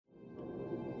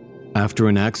After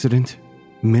an accident,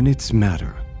 minutes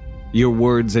matter. Your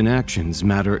words and actions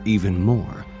matter even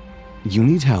more. You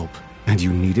need help, and you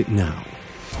need it now.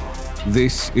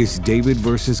 This is David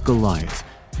versus Goliath,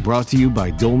 brought to you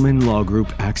by Dolman Law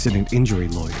Group Accident Injury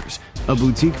Lawyers, a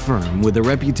boutique firm with a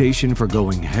reputation for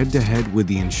going head-to-head with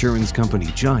the insurance company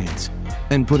giants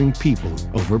and putting people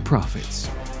over profits.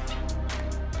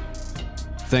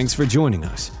 Thanks for joining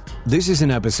us. This is an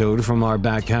episode from our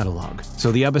back catalog,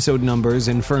 so the episode numbers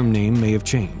and firm name may have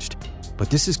changed.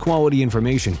 But this is quality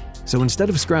information, so instead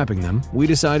of scrapping them, we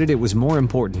decided it was more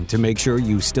important to make sure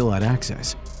you still had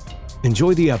access.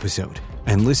 Enjoy the episode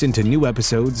and listen to new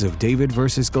episodes of David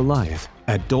vs. Goliath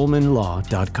at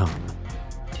dolmanlaw.com.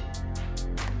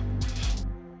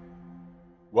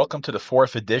 Welcome to the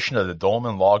fourth edition of the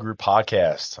Dolman Law Group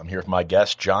podcast. I'm here with my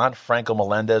guest, John Franco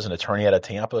Melendez, an attorney out of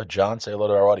Tampa. John, say hello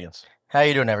to our audience. How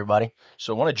you doing, everybody?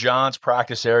 So one of John's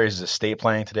practice areas is estate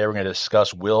planning. Today we're going to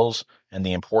discuss wills and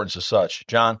the importance of such.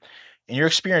 John, in your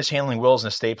experience handling wills and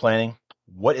estate planning,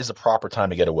 what is the proper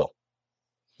time to get a will?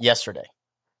 Yesterday.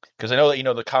 Because I know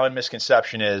that, the common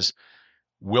misconception is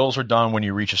wills are done when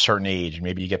you reach a certain age.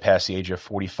 Maybe you get past the age of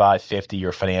 45, 50,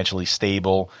 you're financially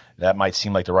stable. That might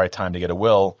seem like the right time to get a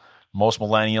will. Most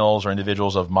millennials or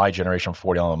individuals of my generation, I'm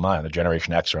 40 on mine, the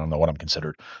Generation X, I don't know what I'm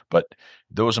considered. But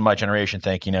those of my generation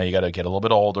think, you got to get a little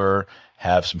bit older,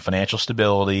 have some financial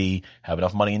stability, have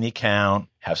enough money in the account,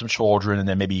 have some children, and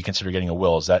then maybe you consider getting a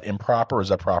will. Is that improper or is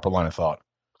that proper line of thought?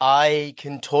 I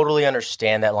can totally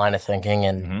understand that line of thinking.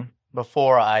 And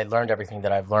before I learned everything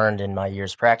that I've learned in my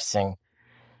years practicing,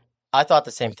 I thought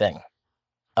the same thing.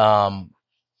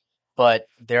 But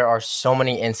there are so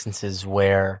many instances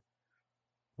where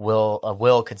a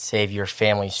will could save your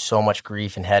family so much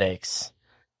grief and headaches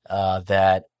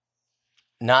that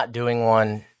not doing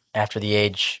one after the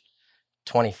age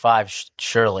 25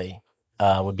 surely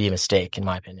would be a mistake, in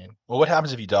my opinion. Well, what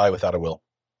happens if you die without a will?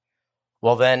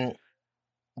 Well, then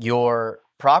your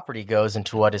property goes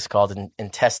into what is called an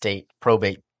intestate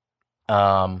probate.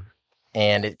 And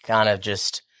it kind of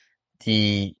just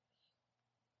the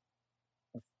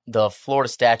Florida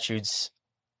statutes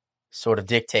sort of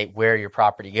dictate where your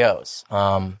property goes.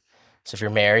 So if you're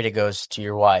married, it goes to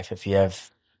your wife. If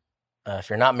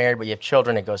you're not married but you have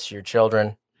children, it goes to your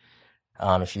children.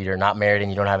 If you're not married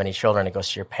and you don't have any children, it goes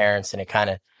to your parents, and it kind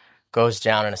of goes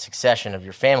down in a succession of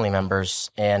your family members.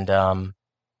 And so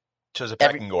it's a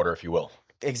pecking order, if you will.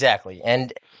 Exactly.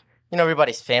 And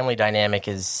everybody's family dynamic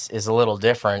is a little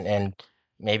different, and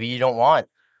maybe you don't want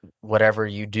whatever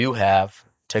you do have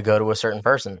to go to a certain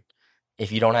person.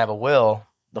 If you don't have a will,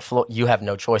 you have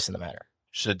no choice in the matter.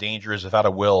 So the danger is without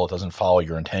a will, it doesn't follow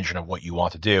your intention of what you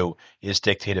want to do. It's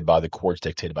dictated by the courts,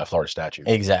 dictated by Florida statute.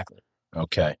 Exactly.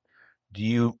 Okay. Do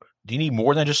you need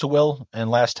more than just a will and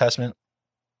last testament?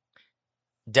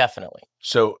 Definitely.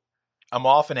 So I'm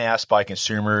often asked by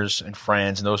consumers and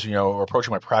friends and those who are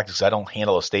approaching my practice. I don't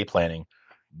handle estate planning.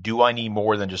 Do I need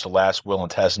more than just a last will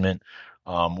and testament?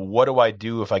 What do I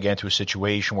do if I get into a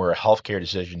situation where a healthcare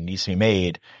decision needs to be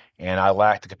made and I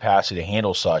lack the capacity to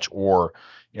handle such, or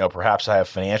perhaps I have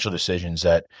financial decisions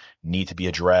that need to be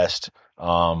addressed,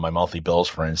 my monthly bills,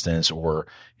 for instance, or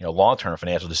long-term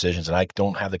financial decisions, and I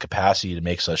don't have the capacity to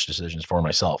make such decisions for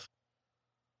myself.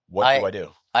 What do I do?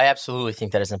 I absolutely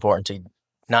think that it's important to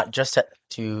not just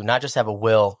have a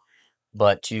will,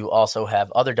 but to also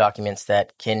have other documents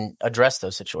that can address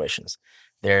those situations.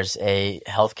 There's a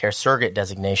healthcare surrogate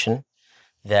designation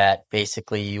that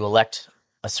basically you elect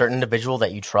a certain individual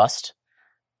that you trust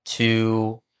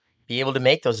to be able to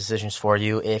make those decisions for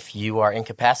you if you are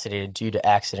incapacitated due to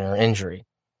accident or injury.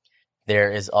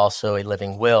 There is also a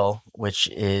living will, which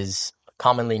is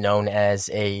commonly known as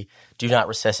a do not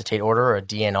resuscitate order, or a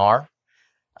DNR.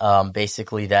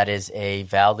 Basically, that is a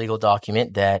valid legal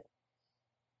document that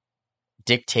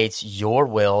dictates your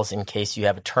wills in case you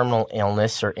have a terminal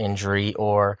illness or injury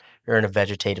or you're in a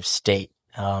vegetative state.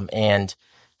 And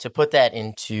to put that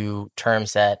into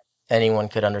terms that anyone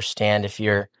could understand, if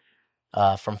you're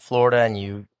from Florida and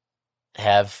you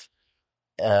have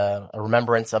a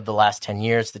remembrance of the last 10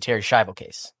 years, the Terri Schiavo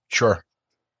case. Sure.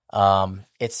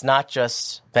 It's not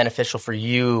just beneficial for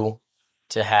you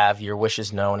to have your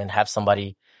wishes known and have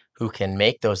somebody who can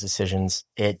make those decisions.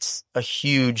 It's a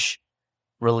huge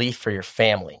relief for your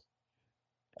family.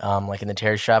 Like in the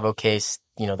Terri Schiavo case,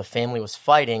 the family was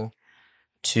fighting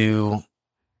to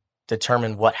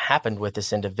determine what happened with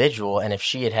this individual. And if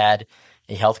she had had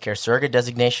a healthcare surrogate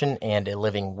designation and a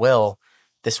living will,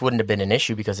 this wouldn't have been an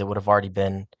issue because it would have already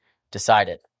been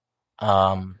decided.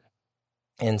 And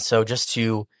so just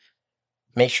to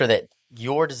make sure that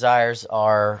your desires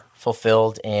are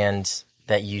fulfilled and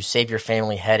that you save your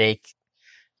family headache,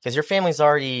 because your family's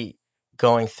already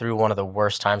going through one of the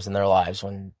worst times in their lives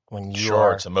when you Sure,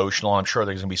 are. it's emotional. I'm sure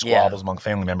there's going to be squabbles among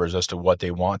family members as to what they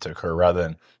want to occur rather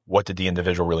than what did the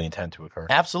individual really intend to occur.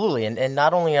 Absolutely. And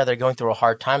not only are they going through a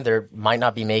hard time, they might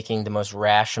not be making the most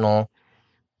rational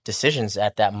decisions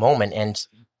at that moment. And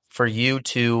for you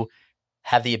to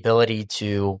have the ability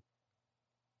to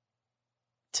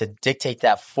dictate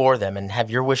that for them and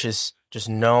have your wishes just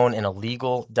known in a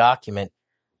legal document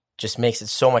just makes it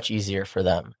so much easier for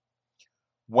them.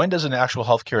 When does an actual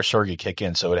healthcare surrogate kick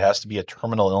in? So it has to be a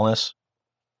terminal illness?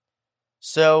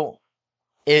 So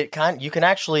you can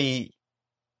actually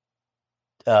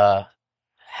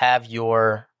have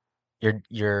your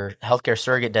healthcare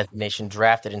surrogate designation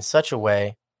drafted in such a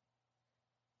way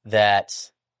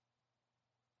that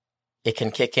it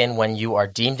can kick in when you are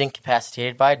deemed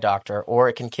incapacitated by a doctor, or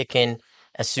it can kick in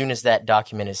as soon as that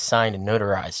document is signed and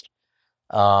notarized.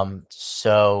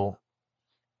 So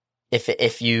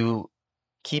if you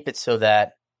keep it so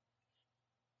that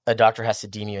a doctor has to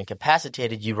deem you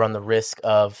incapacitated, you run the risk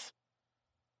of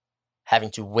having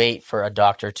to wait for a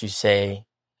doctor to say,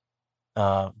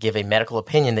 give a medical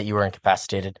opinion that you were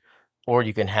incapacitated, or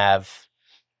you can have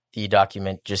the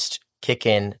document just kick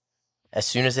in as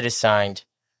soon as it is signed,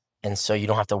 and so you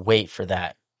don't have to wait for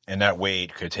that. And that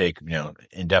wait could take,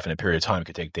 indefinite period of time. It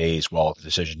could take days while the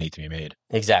decisions need to be made.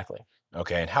 Exactly.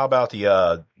 Okay. And how about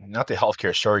the, not the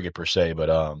healthcare surrogate per se,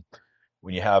 but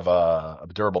when you have a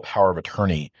durable power of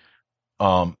attorney,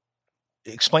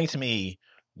 explain to me,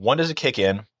 when does it kick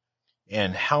in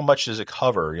and how much does it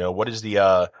cover? What is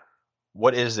the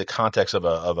context of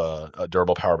a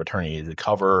durable power of attorney? Does it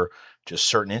cover just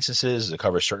certain instances? Does it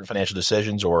cover certain financial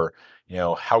decisions, or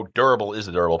how durable is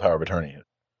the durable power of attorney?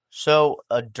 So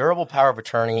a durable power of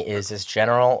attorney is as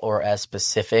general or as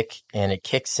specific, and it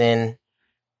kicks in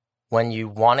when you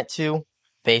want it to,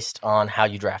 based on how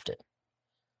you draft it.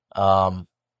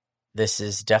 This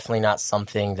is definitely not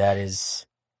something that is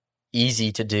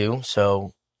easy to do.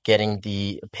 So getting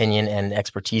the opinion and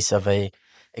expertise of a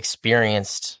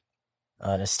experienced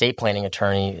an estate planning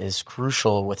attorney is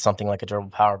crucial with something like a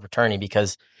durable power of attorney,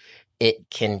 because it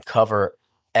can cover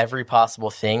every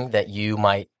possible thing that you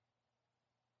might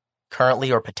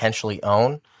currently or potentially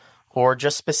own, or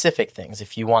just specific things.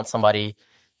 If you want somebody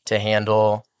to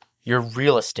handle your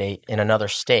real estate in another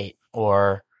state,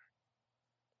 or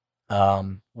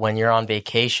when you're on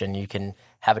vacation, you can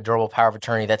have a durable power of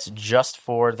attorney that's just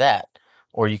for that,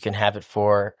 or you can have it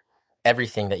for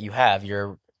everything that you have,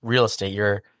 your real estate,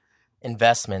 your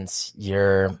investments,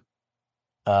 your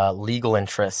legal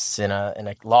interests in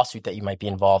a lawsuit that you might be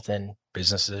involved in,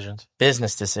 Business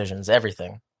decisions,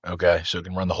 everything. Okay, so it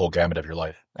can run the whole gamut of your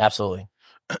life. Absolutely.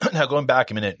 Now, going back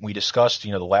a minute, we discussed,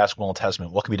 the last will and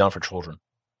testament. What can be done for children?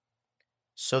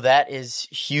 So that is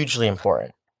hugely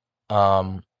important,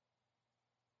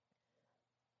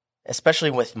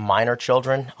 especially with minor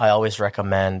children. I always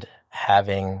recommend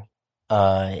having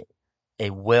a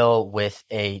will with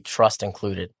a trust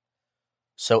included.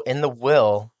 So in the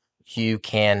will, you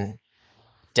can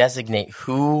designate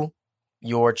who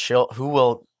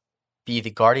will be the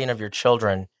guardian of your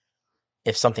children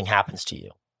if something happens to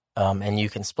you. And you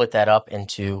can split that up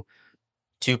into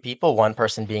two people, one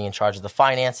person being in charge of the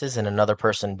finances and another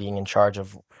person being in charge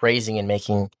of raising and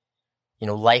making,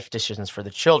 life decisions for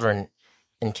the children,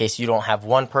 in case you don't have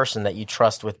one person that you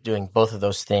trust with doing both of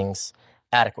those things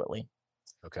adequately.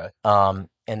 Okay. And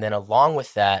then along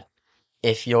with that,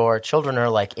 if your children are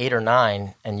like 8 or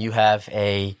 9 and you have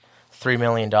a $3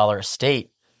 million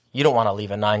estate, you don't want to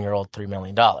leave a 9-year-old $3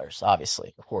 million,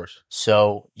 obviously. Of course.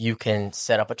 So you can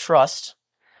set up a trust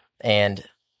and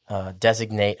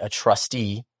designate a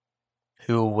trustee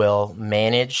who will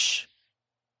manage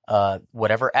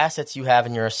whatever assets you have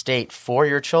in your estate for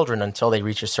your children until they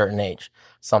reach a certain age.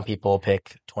 Some people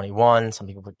pick 21, some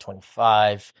people pick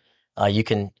 25. You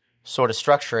can sort of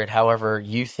structure it however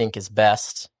you think is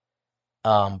best,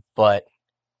 but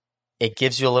it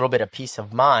gives you a little bit of peace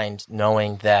of mind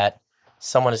knowing that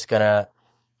someone is going to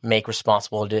make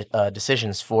responsible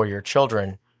decisions for your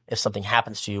children if something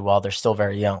happens to you while they're still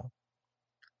very young.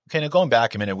 Okay, now going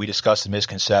back a minute, we discussed the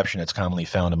misconception that's commonly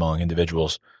found among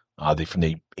individuals from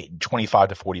the 25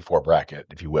 to 44 bracket,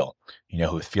 if you will,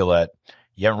 who feel that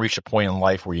you haven't reached a point in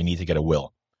life where you need to get a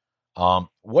will.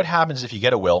 What happens if you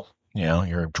get a will,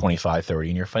 you're 25, 30,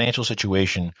 and your financial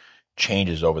situation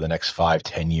changes over the next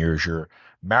 5-10 years? Your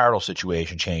marital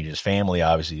situation changes, family,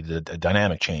 obviously, the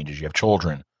dynamic changes. You have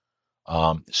children.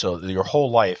 So your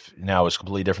whole life now is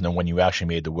completely different than when you actually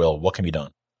made the will. What can be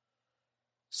done?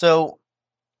 So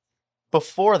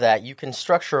before that, you can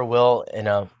structure a will in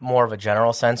a more of a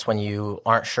general sense when you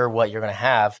aren't sure what you're going to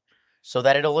have, so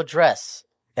that it'll address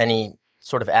any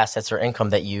sort of assets or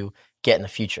income that you get in the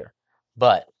future.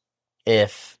 But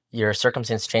if your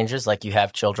circumstance changes, like you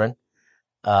have children,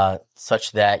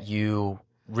 such that you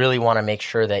really want to make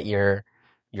sure that your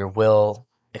will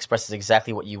expresses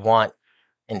exactly what you want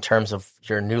in terms of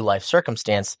your new life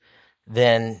circumstance,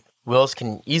 then wills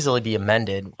can easily be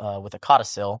amended with a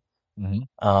codicil,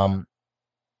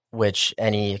 which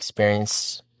any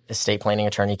experienced estate planning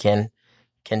attorney can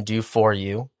do for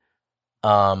you.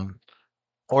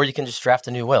 Or you can just draft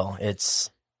a new will.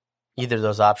 Either of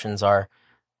those options are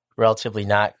relatively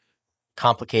not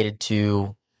complicated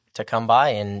to come by.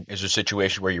 And is there a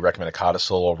situation where you recommend a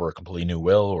codicil over a completely new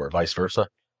will, or vice versa?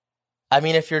 I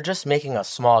mean, if you're just making a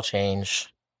small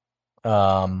change,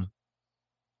 maybe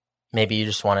you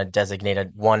just want to designate a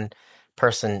different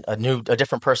person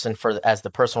as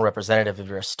the personal representative of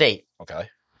your estate. Okay.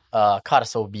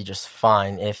 Codicil would be just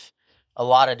fine. If a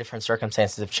lot of different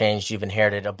circumstances have changed, you've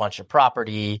inherited a bunch of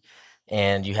property,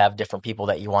 and you have different people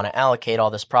that you want to allocate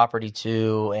all this property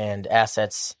to, and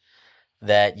assets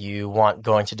that you want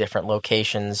going to different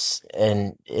locations,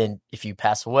 and if you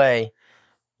pass away,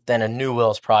 then a new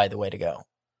will is probably the way to go.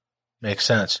 Makes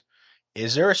sense.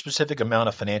 Is there a specific amount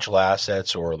of financial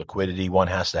assets or liquidity one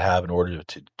has to have in order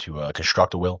to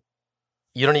construct a will?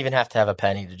 You don't even have to have a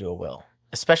penny to do a will,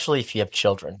 especially if you have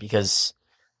children, because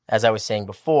as I was saying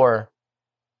before,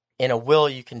 in a will,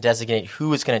 you can designate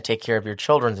who is going to take care of your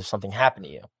children if something happened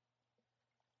to you.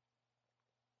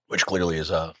 Which clearly is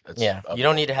you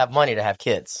don't need to have money to have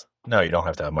kids. No, you don't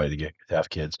have to have money to have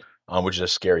kids, which is a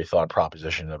scary thought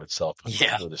proposition of itself.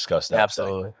 Yeah, we'll discuss that.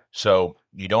 Absolutely. So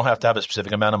you don't have to have a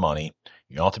specific amount of money.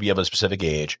 You don't have to be of a specific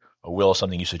age. A will is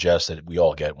something you suggest that we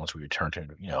all get once we return to,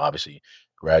 obviously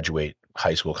graduate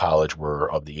high school, college. We're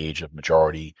of the age of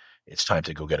majority. It's time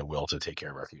to go get a will to take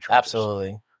care of our future.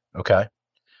 Absolutely. Okay.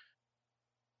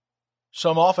 So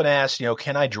I'm often asked,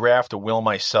 can I draft a will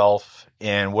myself,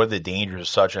 and what are the dangers of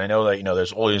such? And I know that,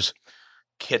 there's always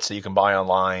kits that you can buy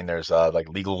online. There's like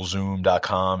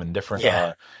LegalZoom.com and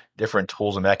different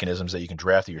tools and mechanisms that you can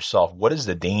draft it yourself. What is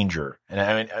the danger? And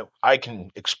I mean, I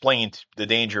can explain the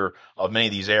danger of many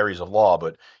of these areas of law,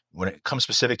 but when it comes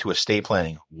specific to estate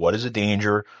planning, what is the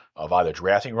danger of either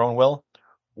drafting your own will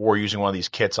or using one of these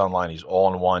kits online, these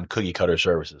all-in-one cookie cutter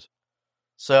services?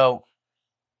 So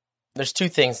there's two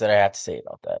things that I have to say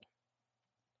about that.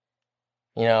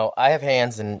 I have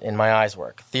hands and my eyes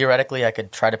work. Theoretically, I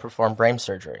could try to perform brain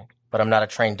surgery, but I'm not a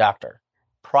trained doctor.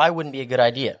 Probably wouldn't be a good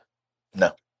idea.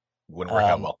 No, wouldn't work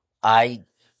out well. I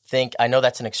know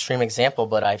that's an extreme example,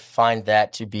 but I find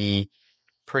that to be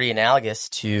pretty analogous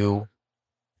to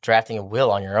drafting a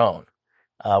will on your own.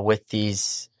 With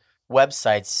these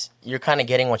websites, you're kind of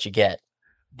getting what you get.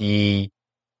 The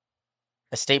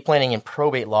estate planning and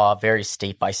probate law varies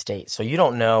state by state. So you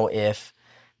don't know if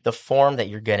the form that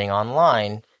you're getting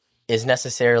online is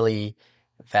necessarily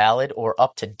valid or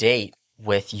up to date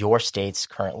with your state's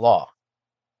current law.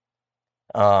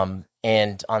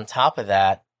 And on top of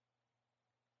that,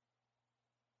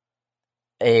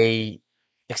 a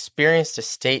experienced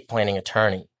estate planning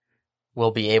attorney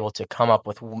will be able to come up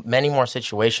with many more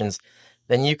situations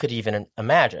than you could even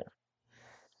imagine.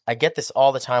 I get this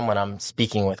all the time when I'm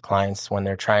speaking with clients when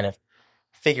they're trying to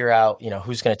figure out,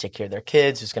 who's going to take care of their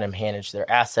kids, who's going to manage their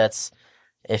assets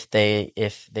if they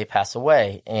pass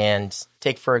away. And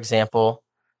take, for example,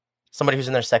 somebody who's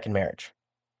in their second marriage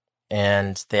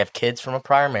and they have kids from a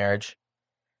prior marriage.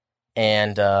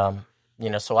 And,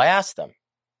 so I ask them,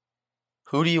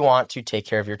 who do you want to take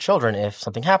care of your children if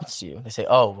something happens to you? They say,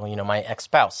 oh, well, my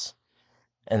ex-spouse.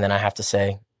 And then I have to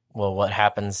say, well, what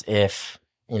happens if,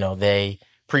 they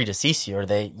predecease you or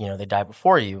they die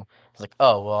before you? It's like,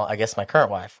 oh, well, I guess my current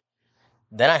wife.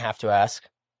 Then I have to ask,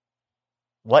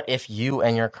 what if you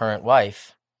and your current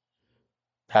wife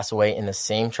pass away in the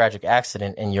same tragic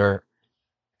accident and your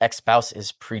ex-spouse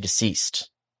is predeceased?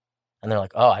 And they're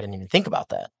like, oh, I didn't even think about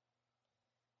that.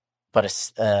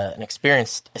 But an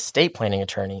experienced estate planning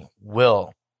attorney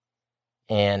will,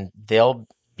 and they'll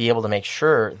be able to make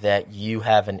sure that you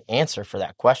have an answer for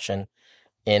that question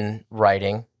in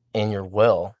writing in your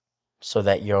will so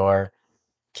that your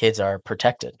kids are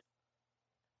protected.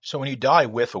 So when you die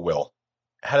with a will,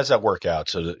 how does that work out?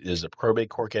 So does the probate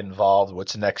court get involved?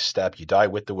 What's the next step? You die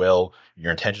with the will.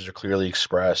 Your intentions are clearly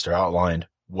expressed or outlined.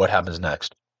 What happens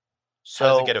next? So,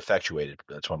 how does it get effectuated?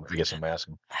 That's what I guess I'm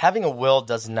asking. Having a will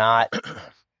does not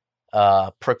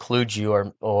preclude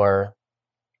you or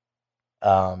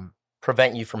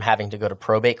prevent you from having to go to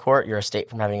probate court, your estate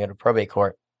from having to go to probate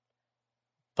court.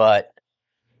 But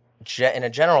in a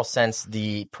general sense,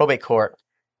 the probate court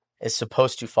is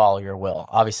supposed to follow your will.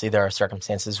 Obviously, there are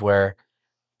circumstances where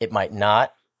it might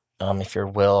not. if your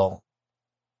will,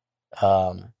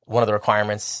 one of the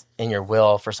requirements in your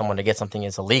will for someone to get something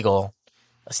is illegal,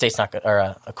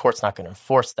 a court's not going to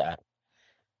enforce that.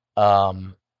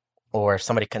 Or if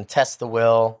somebody contests the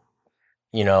will,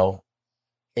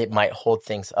 it might hold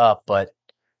things up, but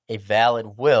a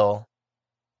valid will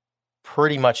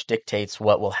pretty much dictates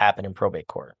what will happen in probate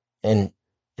court in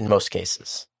most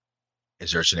cases.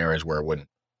 Is there scenarios where it wouldn't?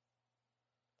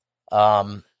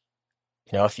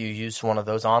 If you use one of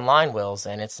those online wills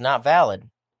and it's not valid,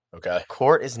 okay,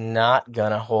 court is not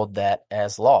going to hold that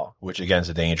as law. Which again is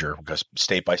a danger because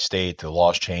state by state, the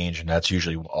laws change, and that's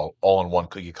usually all in one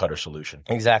cookie cutter solution.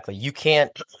 Exactly. You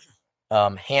can't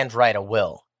handwrite a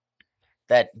will.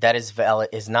 That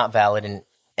is not valid in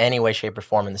any way, shape, or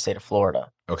form in the state of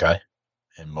Florida. Okay.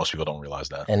 And most people don't realize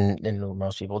that. And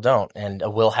most people don't. And a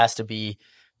will has to be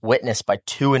witnessed by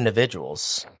two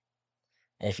individuals.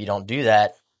 And if you don't do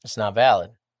that, it's not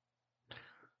valid.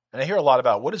 And I hear a lot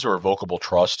about what is a revocable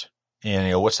trust,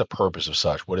 and what's the purpose of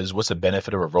such? What's the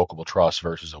benefit of a revocable trust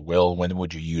versus a will? When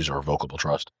would you use a revocable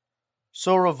trust?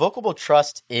 So a revocable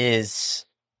trust is,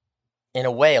 in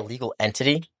a way, a legal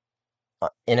entity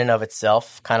in and of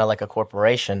itself, kind of like a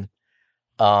corporation.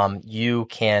 You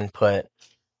can put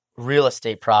real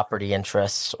estate property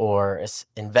interests or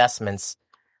investments,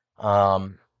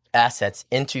 assets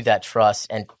into that trust,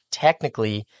 and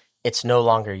technically it's no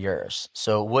longer yours.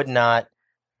 So it would not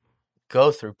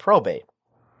go through probate.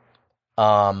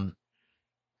 I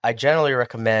generally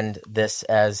recommend this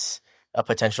as a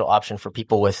potential option for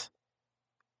people with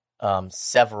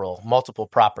multiple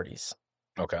properties.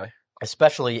 Okay.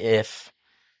 Especially if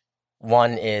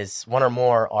one or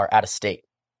more are out of state.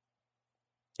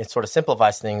 It sort of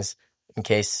simplifies things in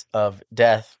case of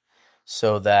death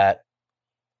so that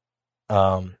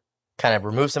kind of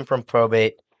removes them from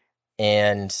probate,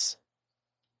 and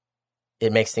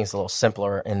it makes things a little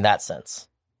simpler in that sense.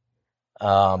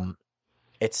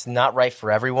 It's not right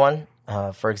for everyone.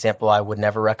 For example, I would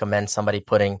never recommend somebody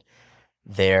putting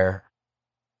the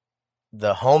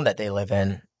home that they live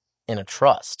in a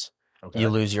trust. Okay. You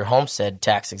lose your homestead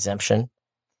tax exemption.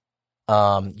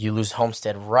 You lose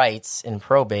homestead rights in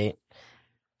probate,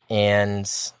 and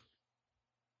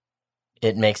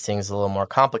it makes things a little more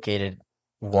complicated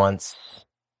once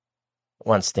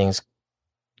things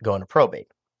go into probate.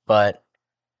 But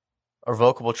a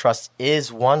revocable trust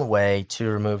is one way to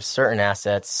remove certain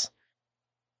assets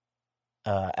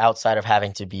outside of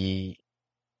having to be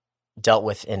dealt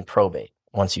with in probate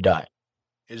once you die.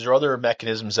 Is there other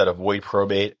mechanisms that avoid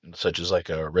probate, such as like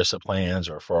ERISA plans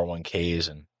or 401ks?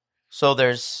 And so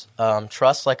there's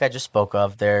trusts, like I just spoke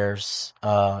of. There's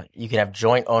you can have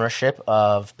joint ownership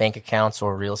of bank accounts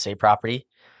or real estate property.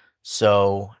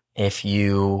 So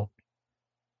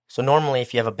normally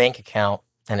if you have a bank account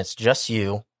and it's just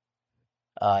you,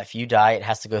 if you die, it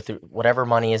has to go through whatever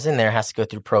money is in there has to go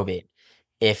through probate.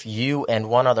 If you and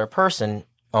one other person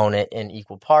own it in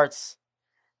equal parts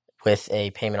with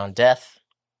a payment on death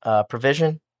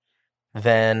provision,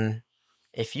 then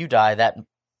if you die,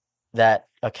 that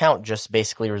account just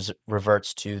basically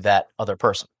reverts to that other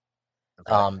person.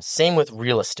 Okay. Same with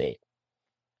real estate.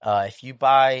 If you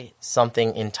buy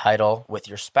something in title with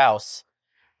your spouse,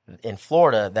 in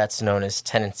Florida, that's known as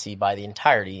tenancy by the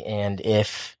entirety. And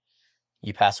if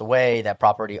you pass away, that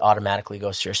property automatically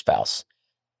goes to your spouse.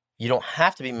 You don't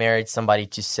have to be married to somebody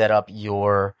to set up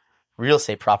your real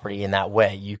estate property in that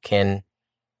way. You can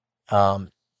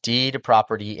deed a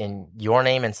property in your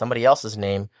name and somebody else's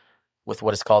name with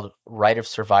what is called right of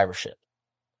survivorship.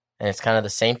 And it's kind of the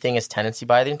same thing as tenancy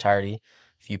by the entirety.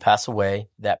 If you pass away,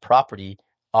 that property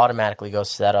automatically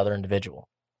goes to that other individual.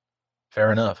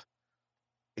 Fair enough.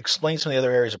 Explain some of the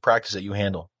other areas of practice that you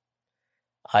handle.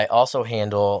 I also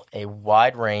handle a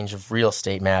wide range of real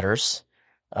estate matters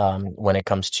when it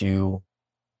comes to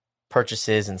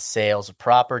purchases and sales of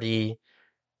property,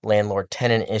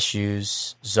 landlord-tenant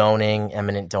issues, zoning,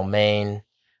 eminent domain,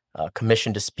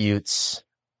 commission disputes,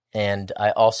 and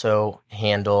I also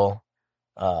handle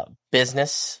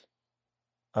business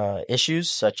issues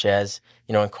such as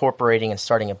incorporating and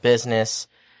starting a business,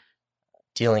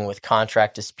 dealing with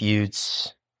contract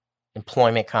disputes,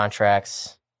 employment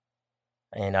contracts,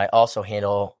 and I also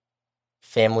handle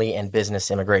family and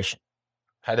business immigration.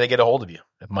 How do they get a hold of you?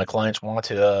 If my clients want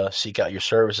to seek out your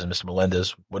services, Mr.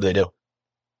 Melendez, what do they do?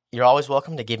 You're always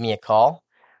welcome to give me a call.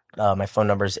 My phone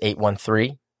number is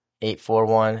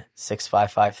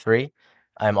 813-841-6553.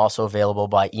 I'm also available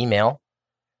by email.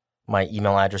 My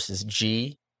email address is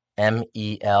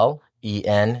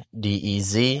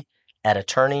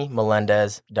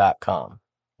gmelendez@attorneymelendez.com.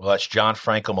 Well, that's John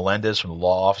Franco Melendez from the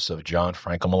law office of John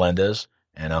Franco Melendez.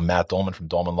 And I'm Matt Dolman from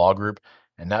Dolman Law Group.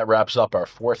 And that wraps up our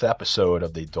 4th episode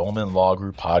of the Dolman Law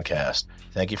Group podcast.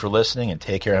 Thank you for listening, and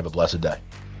take care. Have a blessed day.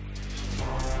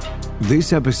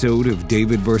 This episode of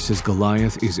David vs.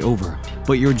 Goliath is over,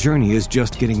 but your journey is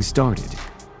just getting started.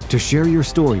 To share your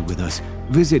story with us,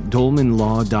 visit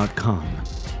dolmanlaw.com.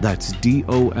 That's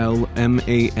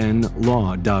DOLMAN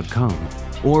law.com,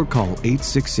 or call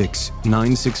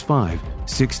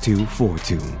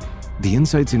 866-965-6242. The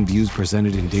insights and views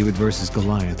presented in David vs.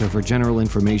 Goliath are for general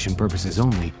information purposes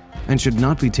only and should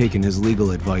not be taken as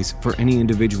legal advice for any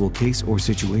individual case or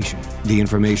situation. The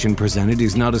information presented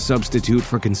is not a substitute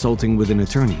for consulting with an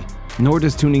attorney, nor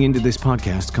does tuning into this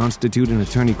podcast constitute an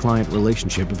attorney-client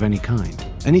relationship of any kind.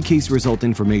 Any case result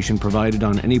information provided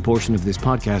on any portion of this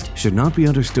podcast should not be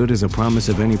understood as a promise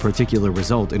of any particular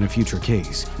result in a future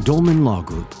case. Dolman Law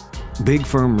Group. Big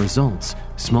firm results,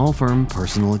 small firm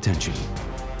personal attention.